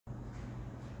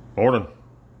Morning.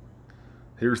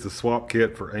 Here's the swap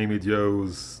kit for Amy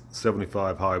Jo's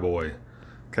 75 Highboy.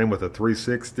 Came with a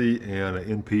 360 and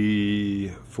an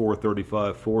NP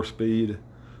 435 4-speed.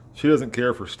 She doesn't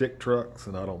care for stick trucks,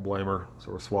 and I don't blame her,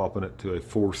 so we're swapping it to a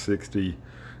 460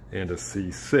 and a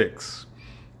C6.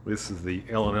 This is the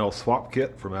L&L swap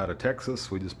kit from out of Texas.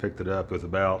 We just picked it up. It was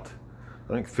about,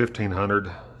 I think,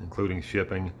 $1,500, including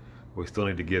shipping. We still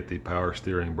need to get the power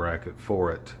steering bracket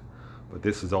for it. But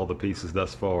this is all the pieces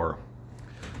thus far.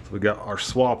 So we got our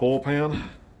swap oil pan.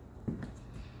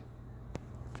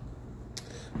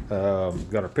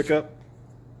 Got our pickup.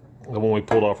 The one we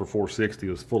pulled off for 460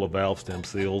 was full of valve stem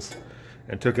seals,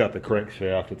 and took out the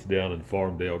crankshaft. It's down in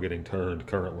Farmdale getting turned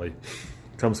currently.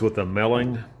 Comes with a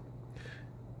Melling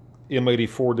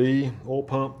M84D oil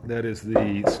pump. That is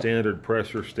the standard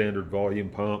pressure, standard volume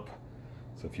pump.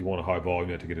 So if you want a high volume,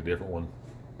 you have to get a different one.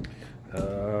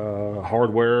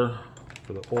 Hardware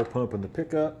for the oil pump and the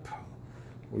pickup.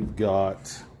 We've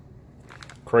got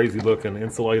crazy looking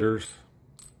insulators,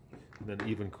 and then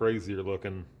even crazier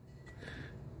looking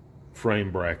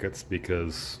frame brackets,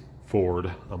 because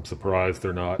Ford, I'm surprised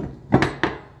they're not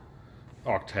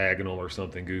octagonal or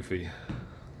something goofy.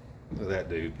 Look at that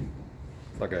dude.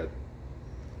 It's like a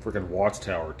freaking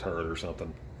watchtower turret or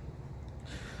something.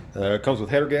 It comes with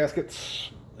header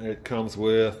gaskets. It comes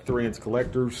with 3-inch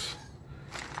collectors.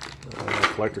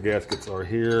 Collector gaskets are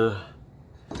here.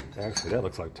 Actually, that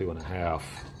looks like 2.5.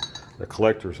 The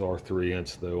collectors are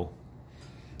 3-inch though.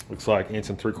 Looks like 1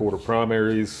 3/4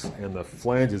 primaries, and the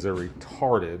flanges are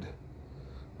retarded.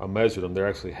 I measured them. They're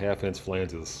actually 1/2-inch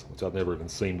flanges, which I've never even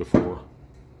seen before.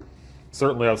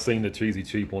 Certainly, I've seen the cheesy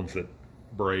cheap ones that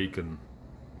break and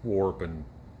warp and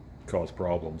cause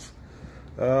problems.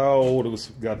 Oh, it was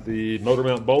got the motor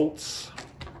mount bolts.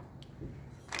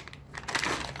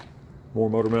 More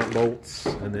motor mount bolts,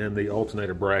 and then the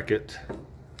alternator bracket,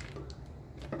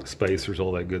 spacers,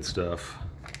 all that good stuff.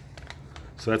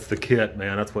 So that's the kit,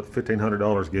 man. That's what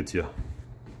 $1,500 gets you.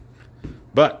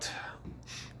 But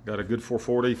got a good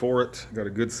 440 for it, got a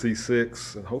good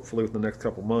C6, and hopefully within the next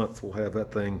couple months we'll have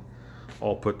that thing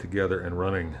all put together and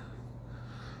running.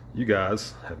 You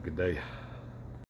guys have a good day.